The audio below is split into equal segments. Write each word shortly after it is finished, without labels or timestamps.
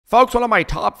Folks, one of my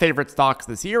top favorite stocks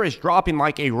this year is dropping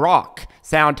like a rock.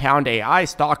 Soundhound AI,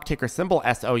 stock ticker symbol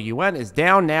SOUN, is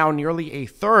down now nearly a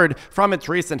third from its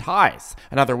recent highs.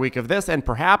 Another week of this, and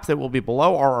perhaps it will be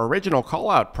below our original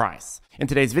call-out price. In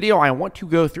today's video, I want to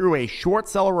go through a short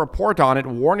seller report on it,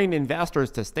 warning investors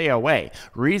to stay away,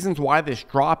 reasons why this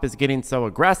drop is getting so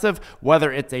aggressive,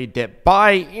 whether it's a dip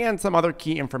buy, and some other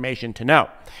key information to know.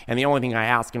 And the only thing I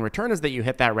ask in return is that you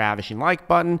hit that ravishing like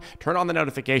button, turn on the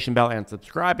notification bell, and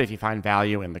subscribe if you find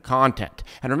value in the content.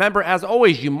 And remember, as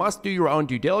always, you must do your own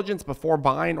due diligence before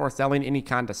buying or selling any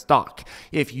kind of stock.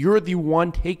 If you're the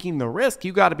one taking the risk,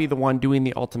 you got to be the one doing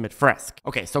the ultimate frisk.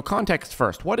 Okay, so context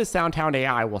first. What is Soundhound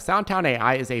AI? Well, Soundhound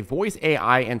AI is a voice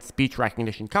AI and speech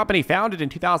recognition company founded in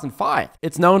 2005.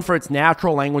 It's known for its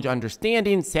natural language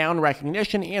understanding, sound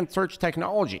recognition, and search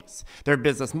technologies. Their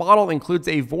business model includes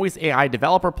a voice AI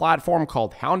developer platform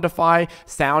called Houndify,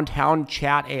 Soundhound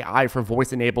Chat AI for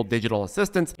voice-enabled digital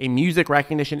assistants, a music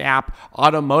recognition app,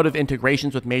 automotive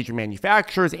integrations with major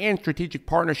manufacturers, and strategic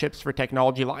partnerships for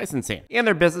technology licensing. And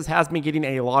their business has been getting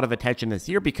a lot of attention this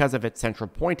year because of its central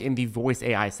point in the voice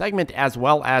AI segment, as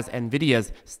well as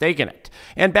NVIDIA's stake in it.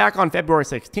 And back on February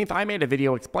 16th, I made a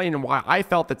video explaining why I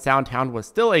felt that Soundhound was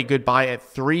still a good buy at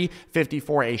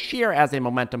 $3.54 a share as a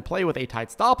momentum play with a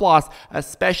tight stop loss,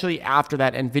 especially after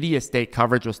that NVIDIA stake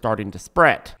coverage was starting to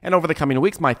spread. And over the coming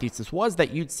weeks, my thesis was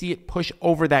that you'd see it push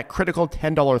over that critical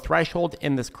 $10 threshold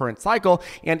in this current cycle,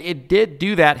 and it did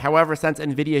do that. However, since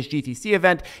NVIDIA's GTC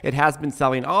event, it has been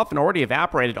selling off and already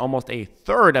evaporated almost a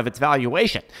third of its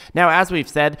valuation. Now, as we've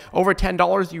said, over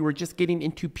 $10, you were just getting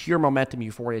into pure momentum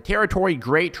euphoria territory.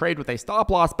 Great trade with a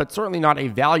stop loss, but certainly not a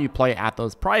value play at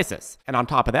those prices. And on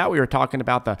top of that, we were talking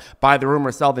about the buy the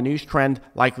rumor, sell the news trend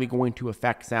likely going to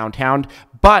affect Soundhound.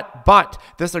 But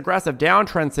this aggressive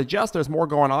downtrend suggests there's more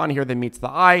going on here than meets the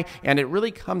eye, and it really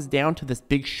comes down to this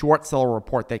big short seller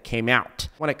report that came out.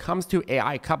 When it comes to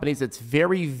AI companies, it's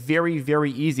very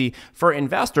easy for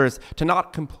investors to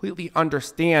not completely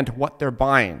understand what they're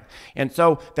buying. And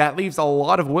so that leaves a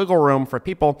lot of wiggle room for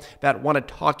people that want to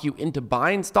talk you into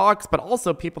buying stocks, but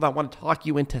also people that want to talk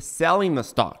you into selling the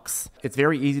stocks. It's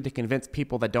very easy to convince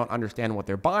people that don't understand what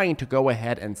they're buying to go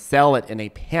ahead and sell it in a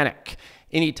panic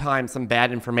anytime some bad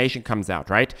information comes out,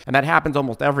 right? And that happens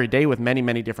almost every day with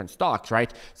many different stocks,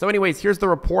 right? So anyways, here's the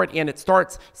report, and it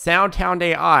starts: Soundhound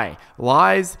AI,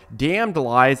 lies, damned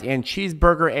lies, and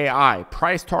cheeseburger AI,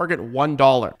 price target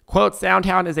 $1. Quote,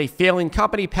 Soundhound is a failing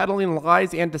company peddling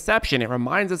lies and deception. It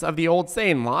reminds us of the old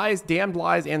saying, lies, damned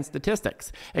lies, and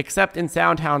statistics. Except in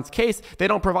Soundhound's case, they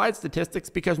don't provide statistics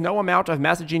because no amount of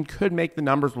messaging could make the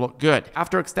numbers look good.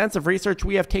 After extensive research,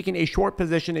 we have taken a short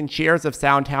position in shares of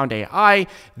Soundhound AI.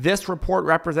 This report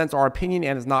represents our opinion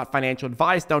and is not financial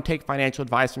advice. Don't take financial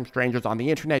advice from strangers on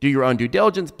the internet. Do your own due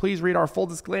diligence. Please read our full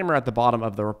disclaimer at the bottom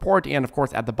of the report. And of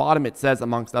course, at the bottom, it says,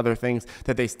 amongst other things,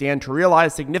 that they stand to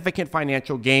realize significant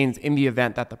financial gains in the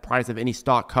event that the price of any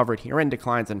stock covered herein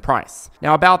declines in price.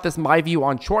 Now, about this, my view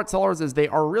on short sellers is they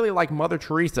are really like Mother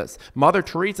Teresa's. Mother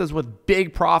Teresa's with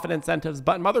big profit incentives,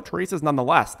 but Mother Teresa's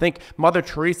nonetheless. Think Mother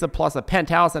Teresa plus a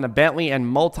penthouse and a Bentley and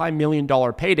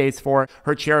multi-million-dollar paydays for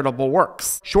her charitable work.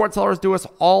 Short sellers do us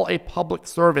all a public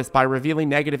service by revealing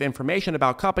negative information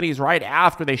about companies right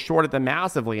after they shorted them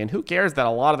massively. And who cares that a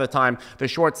lot of the time the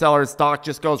short seller's stock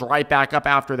just goes right back up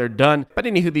after they're done? But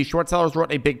anywho, these short sellers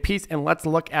wrote a big piece, and let's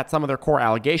look at some of their core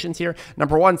allegations here.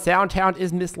 Number one, Soundhound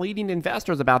is misleading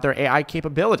investors about their AI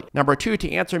capability. Number two,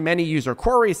 to answer many user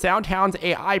queries, Soundhound's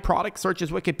AI product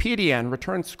searches Wikipedia and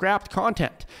returns scrapped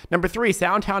content. Number three,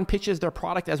 Soundhound pitches their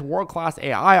product as world-class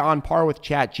AI on par with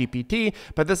ChatGPT,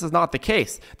 but this is not the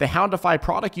case. The Houndify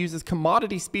product uses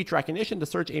commodity speech recognition to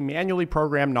search a manually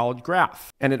programmed knowledge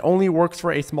graph, and it only works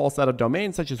for a small set of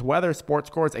domains such as weather, sports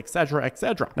scores,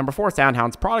 etc. Number four,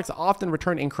 Soundhound's products often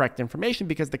return incorrect information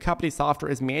because the company's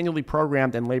software is manually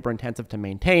programmed and labor-intensive to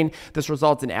maintain. This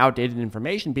results in outdated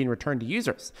information being returned to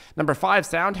users. Number five,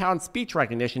 Soundhound speech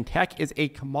recognition tech is a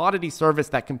commodity service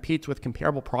that competes with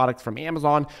comparable products from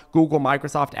Amazon, Google,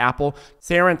 Microsoft, Apple,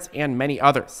 Cerence, and many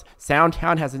others.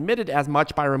 Soundhound has admitted as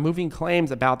much by removing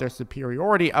claims about their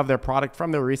superiority of their product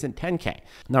from their recent 10K.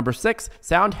 Number six,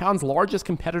 Soundhound's largest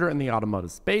competitor in the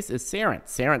automotive space is Cerence.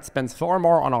 Cerence spends far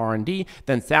more on R&D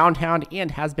than Soundhound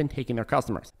and has been taking their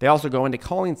customers. They also go into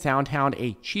calling Soundhound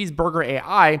a cheeseburger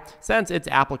AI since its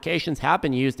applications have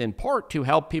been used in part to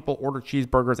help people order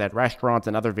cheeseburgers at restaurants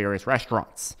and other various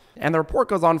restaurants. And the report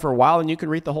goes on for a while, and you can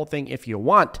read the whole thing if you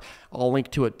want. I'll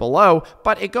link to it below,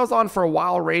 but it goes on for a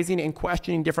while, raising and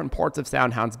questioning different parts of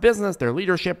Soundhound's business, their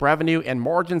leadership, revenue, revenue and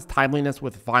margins, timeliness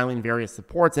with filing various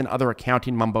supports, and other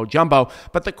accounting mumbo jumbo.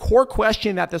 But the core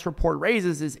question that this report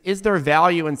raises is there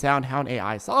value in Soundhound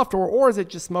AI software, or is it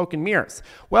just smoke and mirrors?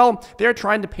 Well, they're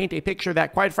trying to paint a picture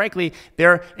that, quite frankly,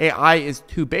 their AI is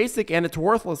too basic and it's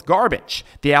worthless garbage.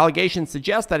 The allegations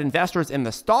suggest that investors in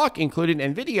the stock, including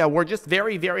Nvidia, were just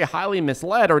very, very highly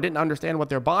misled or didn't understand what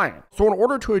they're buying. So in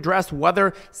order to address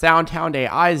whether Soundhound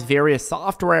AI's various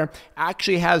software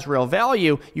actually has real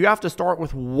value, you have to start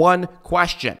with one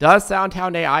question. Does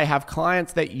Soundhound AI have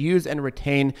clients that use and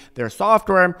retain their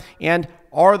software? And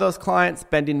are those clients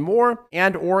spending more,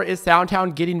 and or is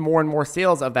Soundhound getting more and more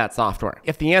sales of that software?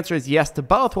 If the answer is yes to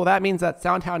both, well, that means that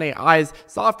Soundhound AI's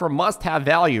software must have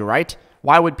value, right?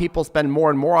 Why would people spend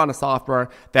more and more on a software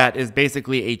that is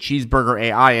basically a cheeseburger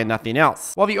AI and nothing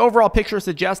else? Well, the overall picture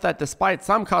suggests that despite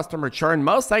some customer churn,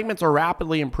 most segments are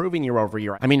rapidly improving year over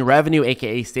year. I mean, revenue,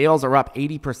 aka sales, are up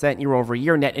 80% year over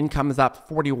year. Net income is up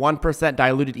 41%.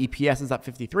 Diluted EPS is up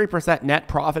 53%. Net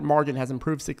profit margin has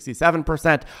improved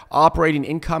 67%. Operating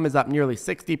income is up nearly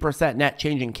 60%. Net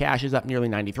change in cash is up nearly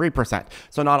 93%.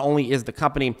 So not only is the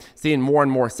company seeing more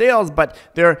and more sales, but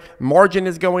their margin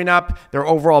is going up. Their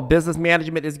overall business management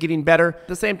is getting better. At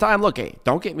the same time, look, hey,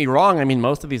 don't get me wrong. I mean,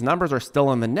 most of these numbers are still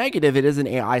in the negative. It is an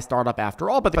AI startup after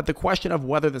all, but the question of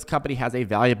whether this company has a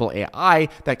valuable AI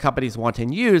that companies want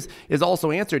and use is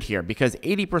also answered here, because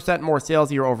 80% more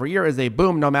sales year over year is a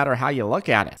boom no matter how you look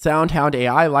at it. Soundhound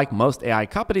AI, like most AI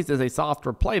companies, is a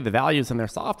software play. The value's in their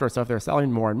software, so if they're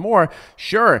selling more and more,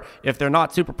 sure, if they're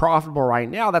not super profitable right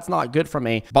now, that's not good from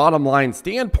a bottom line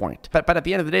standpoint. But at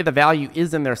the end of the day, the value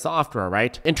is in their software,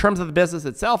 right? In terms of the business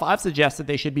itself, I've suggested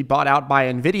they should be bought out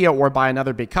by Nvidia or by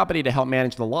another big company to help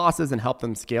manage the losses and help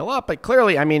them scale up. But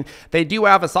clearly, I mean, they do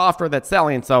have a software that's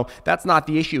selling, so that's not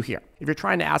the issue here. If you're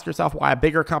trying to ask yourself why a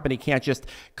bigger company can't just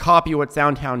copy what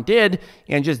Soundhound did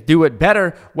and just do it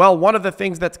better, well, one of the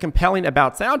things that's compelling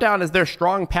about Soundhound is their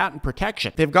strong patent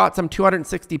protection. They've got some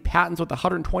 260 patents with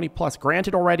 120 plus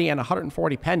granted already and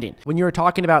 140 pending. When you're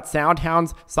talking about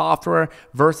Soundhound's software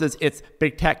versus its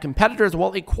big tech competitors,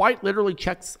 well, it quite literally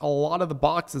checks a lot of the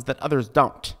boxes that others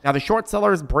don't. Now, the short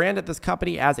sellers branded this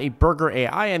company as a burger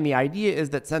AI, and the idea is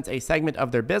that since a segment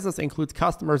of their business includes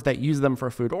customers that use them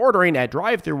for food ordering at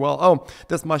drive-thru, well, oh,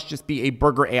 this must just be a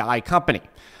burger AI company.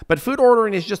 But food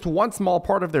ordering is just one small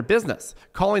part of their business.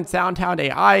 Calling Soundhound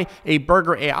AI a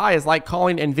burger AI is like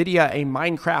calling Nvidia a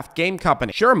Minecraft game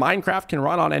company. Sure, Minecraft can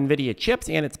run on Nvidia chips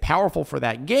and it's powerful for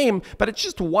that game, but it's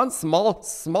just one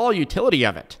small utility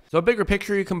of it. So bigger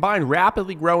picture, you combine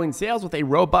rapidly growing sales with a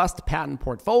robust patent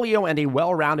portfolio and a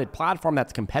well-rounded platform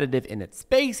that's competitive in its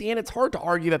space, and it's hard to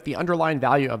argue that the underlying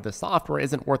value of the software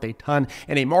isn't worth a ton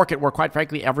in a market where, quite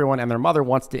frankly, everyone and their mother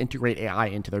wants to integrate AI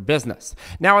into their business.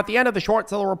 Now, at the end of the short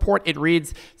seller report, it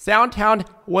reads, Soundhound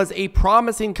was a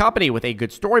promising company with a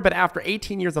good story, but after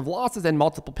 18 years of losses and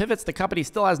multiple pivots, the company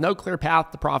still has no clear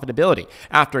path to profitability.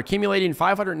 After accumulating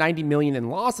 $590 million in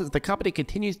losses, the company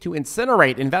continues to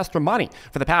incinerate investor money.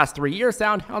 For the past 3 years,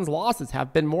 Soundhound's losses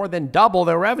have been more than double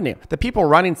their revenue. The people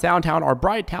running Soundhound are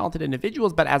bright, talented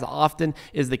individuals, but as often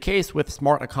is the case with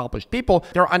smart, accomplished people,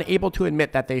 they're unable to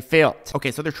admit that they failed.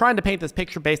 Okay, so they're trying to paint this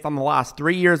picture based on the last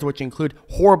 3 years, which include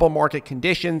horrible market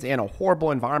conditions and a horrible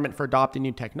environment for adopting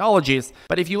new technologies.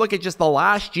 But if you look at just the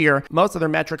last year, most of their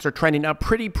metrics are trending up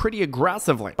pretty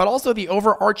aggressively. But also the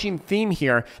overarching theme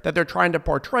here that they're trying to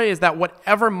portray is that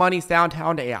whatever money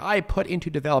Soundhound AI put into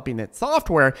developing its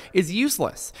software is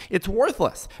useless. It's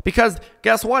worthless, because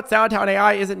guess what? Soundhound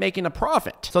AI isn't making a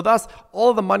profit. So thus, all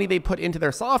of the money they put into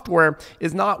their software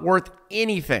is not worth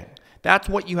anything. That's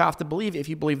what you have to believe if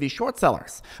you believe these short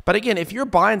sellers. But again, if you're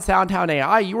buying Soundhound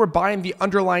AI, you are buying the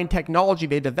underlying technology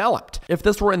they developed. If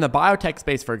this were in the biotech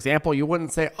space, for example, you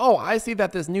wouldn't say, oh, I see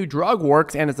that this new drug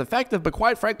works and is effective, but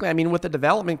quite frankly, I mean, with the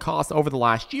development costs over the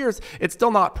last years, it's still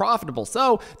not profitable.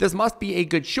 So this must be a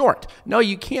good short. No,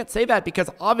 you can't say that, because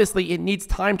obviously it needs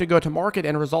time to go to market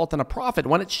and result in a profit.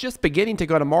 When it's just beginning to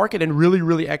go to market and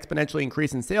really exponentially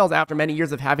increase in sales after many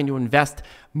years of having to invest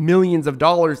millions of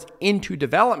dollars into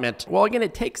development, well, again,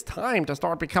 it takes time to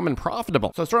start becoming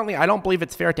profitable. So certainly, I don't believe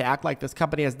it's fair to act like this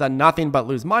company has done nothing but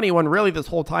lose money, when really this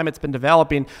whole time it's been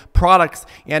developing products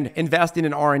and investing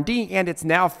in R&D, and it's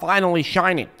now finally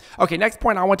shining. Okay, next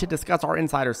point, I want to discuss our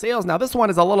insider sales. Now, this one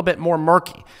is a little bit more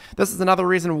murky. This is another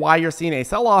reason why you're seeing a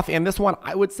sell-off, and this one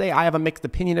I would say I have a mixed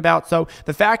opinion about. So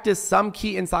the fact is, some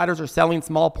key insiders are selling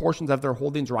small portions of their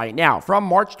holdings right now. From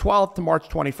March 12th to March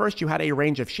 21st, you had a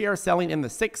range of shares selling in the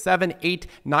 $6, $7, $8,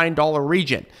 $9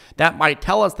 region. That might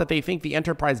tell us that they think the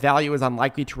enterprise value is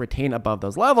unlikely to retain above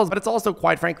those levels, but it's also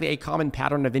quite frankly a common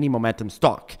pattern of any momentum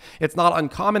stock. It's not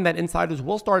uncommon that insiders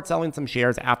will start selling some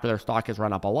shares after their stock has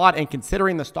run up a lot, and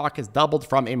considering the stock has doubled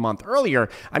from a month earlier,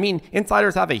 I mean,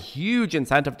 insiders have a huge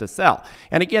incentive to sell.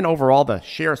 And again, overall, the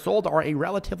shares sold are a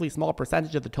relatively small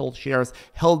percentage of the total shares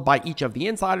held by each of the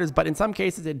insiders, but in some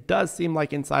cases, it does seem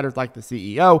like insiders like the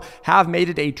CEO have made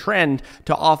it a trend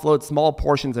to offload small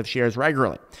portions of shares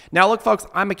regularly. Now, look, folks,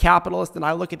 I'm a capitalist and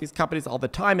I look at these companies all the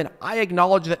time, and I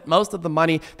acknowledge that most of the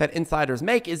money that insiders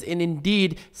make is in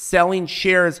indeed selling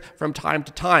shares from time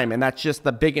to time, and that's just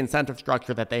the big incentive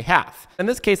structure that they have. In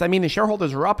this case, I mean, the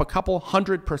shareholders are up a couple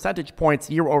hundred percentage points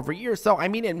year over year, so I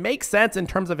mean, it makes sense in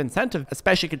terms of incentive,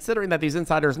 especially considering that these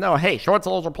insiders know, hey, short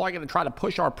sellers are probably going to try to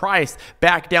push our price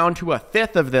back down to a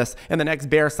fifth of this in the next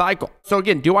bear cycle. So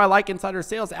again, do I like insider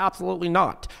sales? Absolutely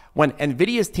not. When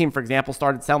NVIDIA's team, for example,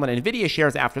 started selling NVIDIA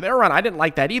shares after their run, I didn't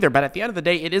like that either, but at the end of the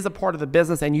day, it is a part of the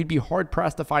business, and you'd be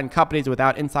hard-pressed to find companies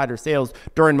without insider sales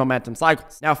during momentum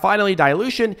cycles. Now, finally,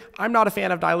 dilution. I'm not a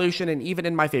fan of dilution, and even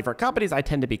in my favorite companies, I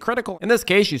tend to be critical. In this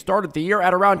case, you started the year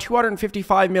at around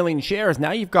 255 million shares.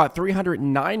 Now you've got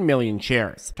 309 million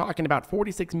shares. Talking about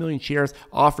 46 million shares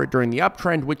offered during the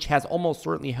uptrend, which has almost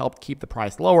certainly helped keep the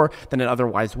price lower than it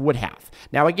otherwise would have.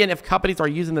 Now, again, if companies are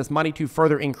using this money to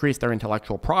further increase their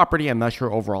intellectual property and thus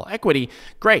your overall equity,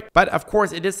 great. But of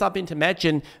course, it is something to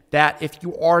mention that if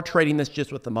you are trading this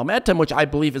just with the momentum, which I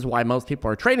believe is why most people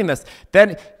are trading this,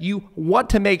 then you want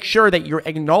to make sure that you're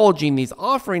acknowledging these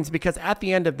offerings, because at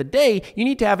the end of the day, you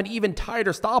need to have an even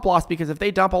tighter stop loss, because if they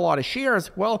dump a lot of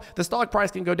shares, well, the stock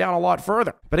price can go down a lot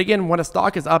further. But again, when a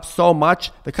stock is up so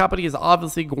much, the company is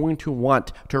obviously going to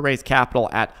want to raise capital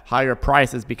at higher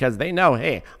prices, because they know,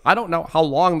 hey, I don't know how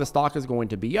long the stock is going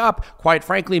to be up. Quite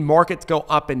frankly, markets go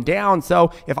up and down.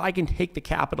 So if I can take the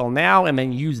capital now and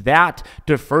then use that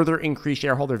to further increase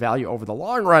shareholder value over the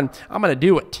long run, I'm going to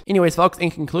do it. Anyways, folks,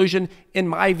 in conclusion, in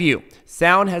my view,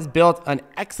 Sound has built an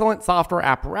excellent software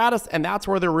apparatus, and that's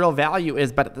where their real value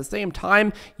is. But at the same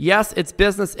time, yes, its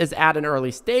business is at an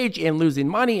early stage and losing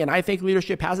money, and I think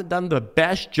leadership hasn't done the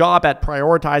best job at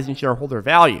prioritizing shareholder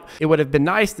value. It would have been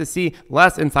nice to see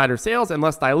less insider sales and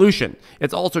less dilution.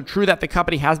 It's also true that the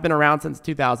company has been around since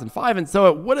 2005, and so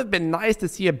it would have been nice to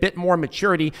see a bit more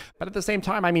maturity. But at the same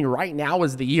time, I mean, right now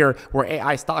is the year where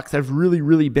AI stocks have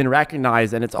really been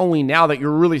recognized, and it's only now that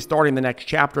you're really starting the next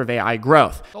chapter of AI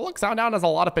growth. So look, Soundhound has a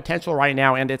lot of potential right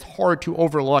now, and it's hard to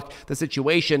overlook the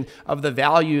situation of the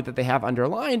value that they have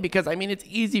underlying, because I mean, it's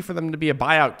easy for them to be a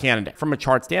buyout candidate. From a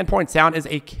chart standpoint, Sound is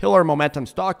a killer momentum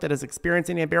stock that is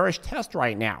experiencing a bearish test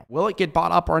right now. Will it get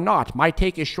bought up or not? My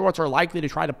take is shorts are likely to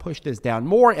try to push this down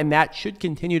more, and that should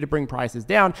continue to bring prices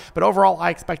down. But overall, I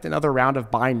expect another round of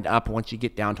buying up once you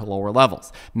get down to lower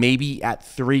levels. Maybe at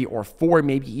 3 or 4,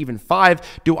 maybe even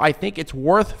 5. Do I think it's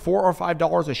worth $4 or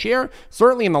 $5 a share?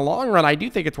 Certainly in the long run, I do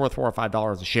think it's worth $4 or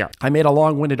 $5 a share. I made a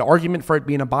long-winded argument for it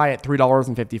being a buy at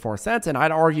 $3.54, and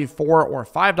I'd argue $4 or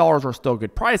 $5 are still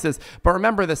good prices. But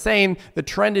remember the saying, the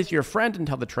trend is your friend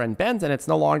until the trend bends, and it's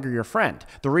no longer your friend.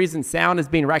 The reason Sound is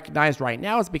being recognized right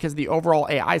now is because the overall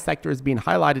AI sector is being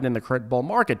highlighted in the current bull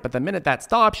market. But the minute that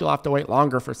stops, you'll have to wait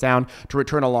longer for Sound to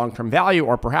return a long-term value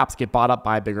or perhaps get bought up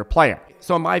by a bigger player.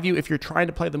 So in my view, if you're trying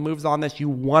to play the moves on this, you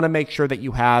want to make sure that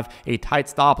you have a tight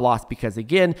stop loss, because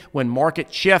again, when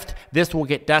markets shift, this will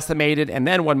get decimated, and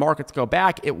then when markets go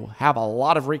back, it will have a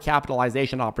lot of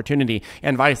recapitalization opportunity,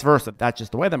 and vice versa. That's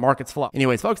just the way that markets flow.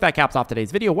 Anyways, folks, that caps off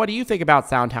today's video. What do you think about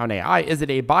Soundhound AI? Is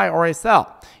it a buy or a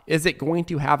sell? Is it going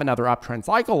to have another uptrend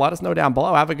cycle? Let us know down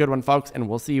below. Have a good one, folks, and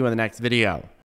we'll see you in the next video.